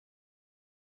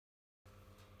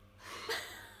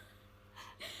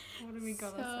What have we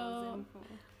got ourselves in for?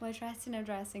 We're dressed in our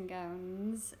dressing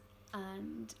gowns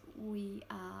and we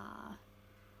are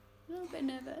a little bit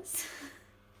nervous.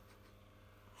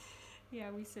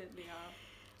 Yeah, we certainly are.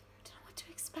 I don't know what to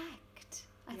expect.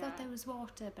 I thought there was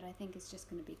water, but I think it's just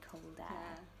going to be cold air.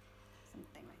 Yeah.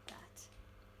 Something like that.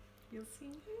 You'll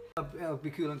see. It'll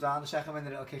be cooling down the second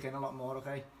minute, it'll kick in a lot more,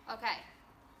 okay? Okay.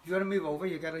 If you gotta move over,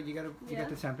 you get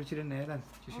the temperature in there then. Do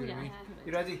you see what I mean?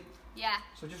 You ready? Yeah.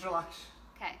 So just relax.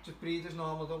 Okay. Just breathe as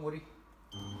normal, don't worry.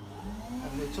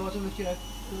 And then sort of lift your head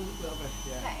a little bit,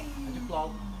 yeah. Okay. And just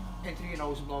blow in through your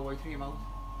nose and blow away through your mouth.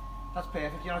 That's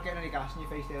perfect, you're not getting any gas in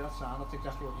your face there, that's sound, that's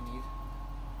exactly what you need.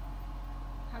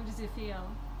 How does it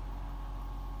feel?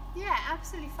 Yeah,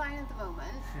 absolutely fine at the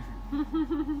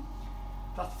moment.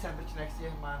 That's the temperature next to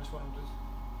you, -100.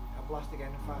 I'll blast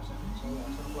again in 5 seconds, so yeah,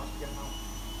 it's going to blast again now.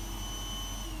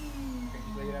 Okay,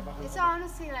 just lay your head back a It's little bit.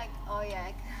 honestly like, oh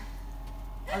yeah.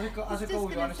 As it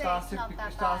goes on, it starts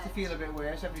to feel a bit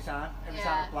worse every time. Every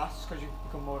time it blasts, because you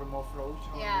become more and more froze,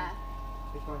 you know what I mean?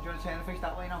 It's going, do you want to turn the face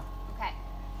that way now? Okay.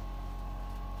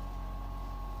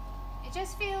 It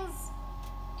just feels,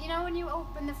 you know when you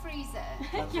open the freezer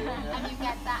That's it, yeah. and you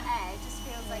get that air, it just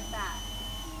feels like that.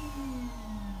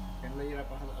 And lay your head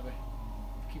back a little bit.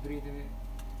 Keep breathing in.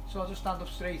 So I'll just stand up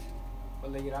straight,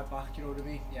 but lay your head back, do you know what I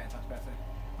mean? Yeah, that's better.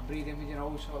 And breathe in with your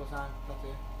nose all the time, that's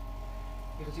it.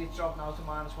 You can see it's dropped now to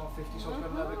 -150, so it's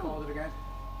got a little bit colder again.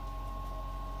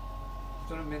 You've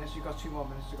done a minute, so you've got 2 more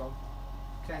minutes to go.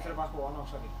 Turn to the back wall now,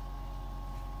 sorry.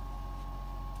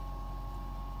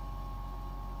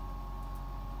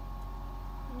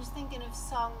 I'm just thinking of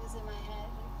songs in my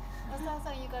head. What's that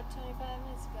song you got 25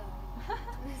 minutes ago?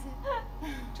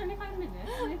 25 minutes?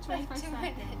 Isn't it 25 2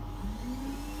 seconds? minutes.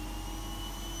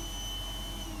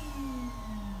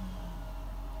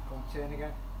 Go on, turn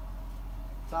again.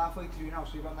 It's halfway through now,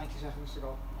 so you've got 90 seconds to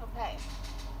go. Okay.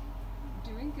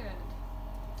 Doing good.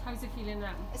 How's it feeling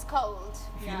now? It's cold.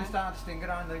 You feel it starting to sting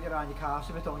around your calves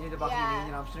a bit, don't you? The back of your knee and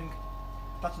your hamstring.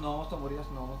 That's normal, don't worry,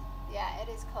 that's normal. Yeah, it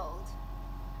is cold.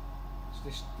 It's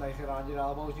just like around your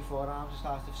elbows, your forearms, it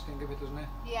starts to sting a bit, doesn't it?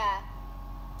 Yeah.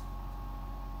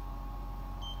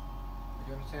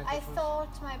 You want to turn to I the front?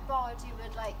 thought my body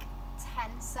would like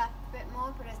tense up a bit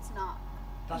more, but it's not.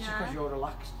 That's just because you're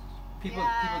relaxed. People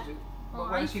do. Oh,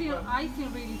 When I feel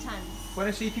really tense. when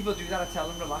I see people do that, I tell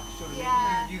them relax. You know what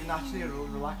I mean? You've naturally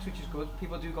relaxed, which is good.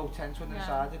 People do go tense when they're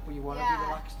inside it, but you want to be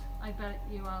relaxed. I bet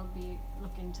you I'll be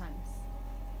looking tense.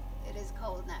 It is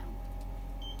cold now.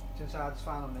 It's inside its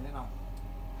final minute now.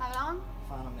 How long?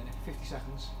 Final minute, 50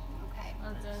 seconds. Okay.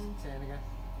 Well done. Turn again.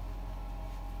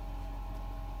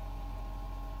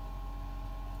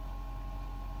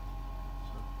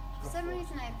 For some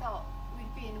reason I thought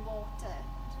we'd be in water.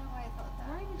 I don't know why I thought that.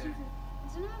 Why would you?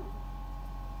 I don't know.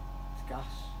 It's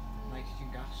gas,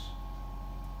 nitrogen gas.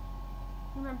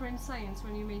 Remember in science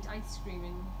when you made ice cream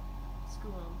in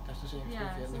school? That's the same Yeah,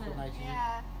 stuff, yeah, isn't liquid it? nitrogen.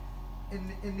 Yeah.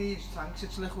 In these tanks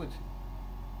it's liquid,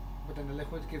 but then the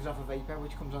liquid gives off a vapour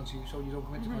which comes onto you, so you don't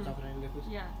come into contact with any liquid.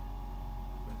 Yeah.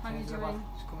 But How are turn you to the back. doing?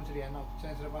 It's coming to the end now.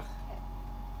 Turn to the back.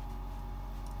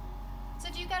 So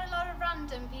do you get a lot of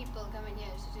random people coming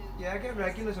here to do? Yeah, I get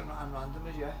regulars and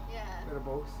randomers, yeah. Yeah. Bit of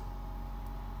both.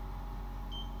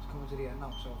 It's coming to the end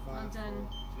now, so 5, Well 4, done.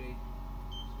 3, 2,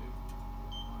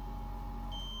 1.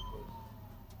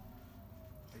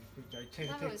 Good.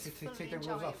 That was Take fully them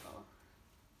gloves off. enjoyable.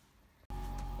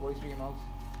 Away through your mouth.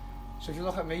 So if you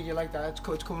look at me, you're like that, it's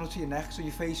coming up to your neck, so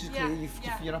your face is clear,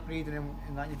 you're not breathing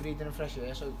in that, you're breathing in fresh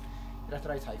air, so you're at the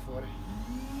right height for it.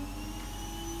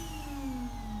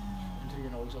 Into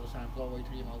your nose all the time, blow away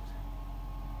through your mouth.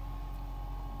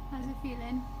 How's it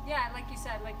feeling? Yeah, like you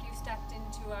said, like you stepped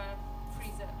into a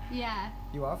freezer. Yeah.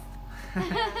 You have?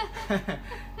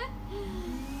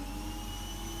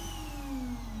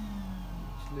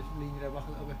 Just lean your head back a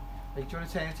little bit. Right, do you want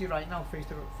to turn it to your right now, face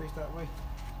that way?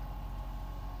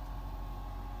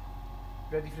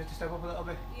 Ready for it to step up a little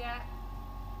bit? Yeah.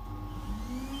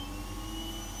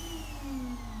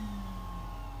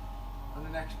 On the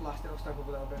next blast it'll step up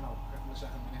a little bit now, right from the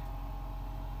second minute.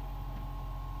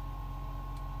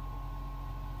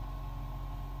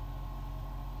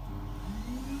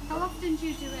 How often do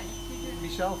you do it?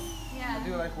 Myself, Yeah. I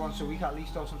do it like once a week at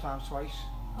least, or sometimes twice.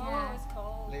 Oh, it's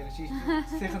cold. Later, she's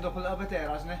thickened up a little bit there,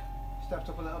 hasn't it? Stepped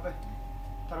up a little bit.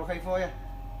 Is that okay for you?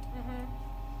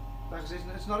 Like,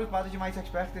 it's not as bad as you might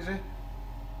expect, is it?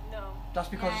 No. That's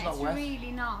because it's not wet.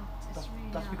 Really not.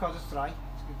 That's because it's dry.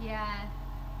 Yeah.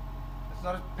 It's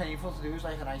not as painful to do as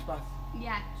like an ice bath.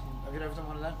 Yeah. Have you ever done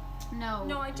one of them? No.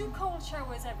 No, I do cold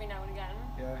showers every now and again.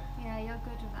 Yeah. Yeah, you're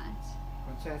good with that.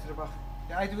 Go and turn to the back.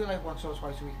 Yeah, I do it like once or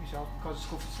twice a week myself because it's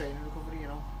good for training recovery, you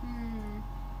know.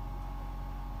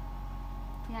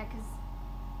 Yeah, because,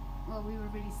 well, we were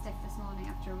really stiff this morning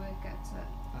after a workout, so...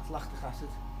 That's lactic acid.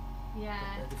 Yeah.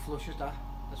 It flushes that.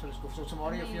 That's what it's good for. So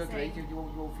tomorrow you'll feel great. You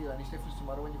won't feel any stiffness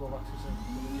tomorrow when you go back to the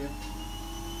gym.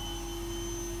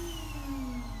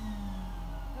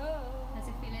 How's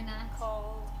it feeling, Nat?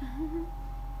 Cold.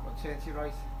 Go on, turn to your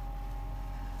right.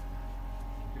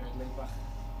 Your head laid back.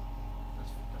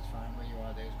 That's fine where you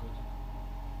are there is good.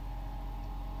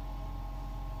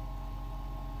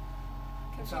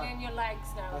 Can feel it in your legs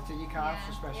now. That's it, your calves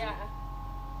Yeah. especially. Yeah.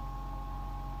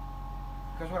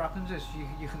 Because what happens is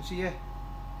you can see it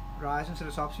rising to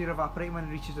the top, so you're evaporating when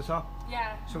it reaches the top.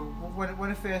 Yeah. So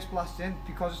when it first blasts in,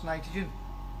 because it's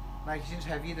nitrogen's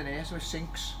heavier than air, so it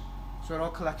sinks. So it all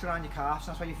collects around your calves,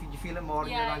 that's why you feel it more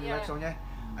around your legs, don't you?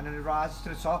 And then it rises to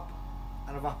the top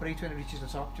and evaporates when it reaches the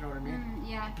top, do you know what I mean?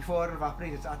 Yeah. Before it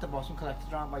evaporates, it's at the bottom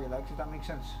collected around by your legs, if that makes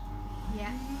sense.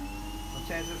 Yeah. I'll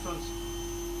turn to the front.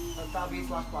 That'll be its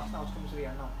last blast now, it's coming to the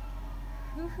end now.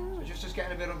 So just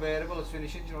getting a bit unbearable, it's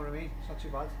finishing, do you know what I mean? It's not too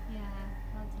bad. Yeah,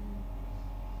 well done.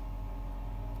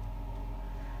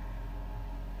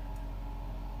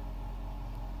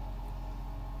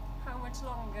 How much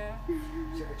longer?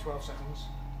 It's like 12 seconds.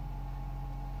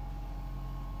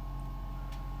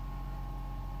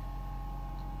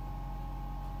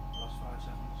 Last 5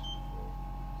 seconds. 4,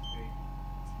 3,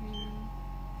 2, 1.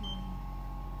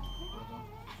 Well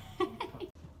done.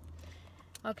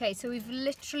 Okay, so we've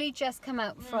literally just come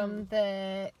out from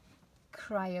the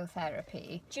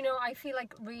cryotherapy. Do you know, I feel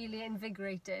like really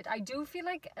invigorated. I do feel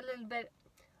like a little bit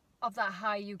of that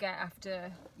high you get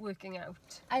after working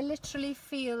out. I literally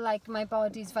feel like my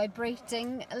body's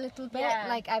vibrating a little bit, Yeah.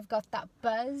 like I've got that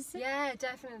buzz. Yeah,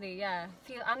 definitely. Yeah,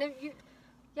 feel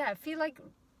feel like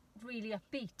really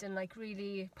upbeat and like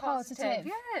really positive.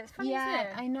 Yeah, it's funny, Yeah,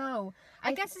 isn't it? I know.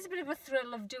 I guess it's a bit of a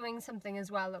thrill of doing something as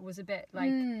well that was a bit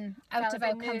like out felt of a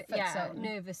our bit comfort zone.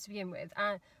 nervous to begin with.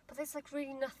 But there's like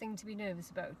really nothing to be nervous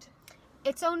about.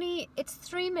 It's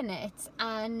 3 minutes,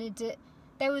 and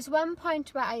there was one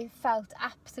point where I felt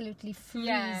absolutely freezing.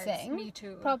 Yes, me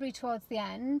too. Probably towards the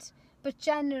end, but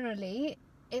generally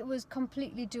it was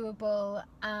completely doable,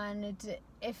 and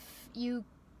if you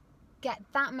get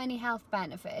that many health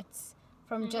benefits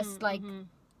from just like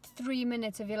 3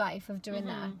 minutes of your life of doing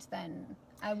that, then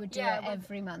I would do it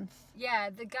every month. Yeah,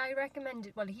 the guy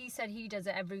recommended, well, he said he does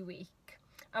it every week.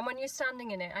 And when you're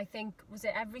standing in it, I think, was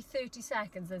it every 30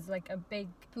 seconds, there's like a big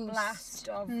Boost. blast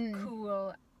of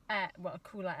cool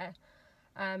air.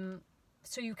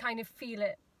 So you kind of feel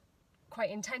it quite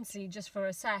intensely just for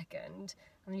a second,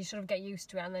 and you sort of get used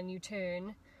to it, and then you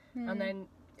turn, and then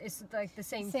it's like the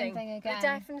same thing. again. It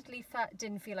definitely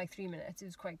didn't feel like 3 minutes. It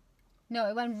was quite... No,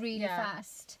 it went really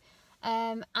fast.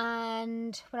 And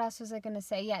what else was I going to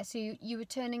say? Yeah, so you were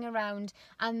turning around,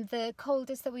 and the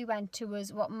coldest that we went to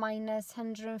was what, minus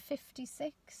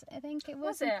 156, I think it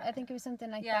was. Was it? I think it was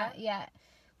something like that. Yeah,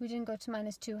 we didn't go to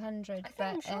minus 200. I think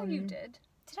I'm sure you did.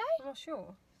 Did I? I'm not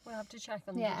sure. We'll have to check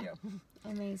on the Yeah. video.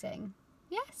 Amazing.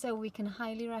 Yeah, so we can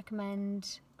highly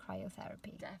recommend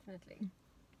cryotherapy. Definitely.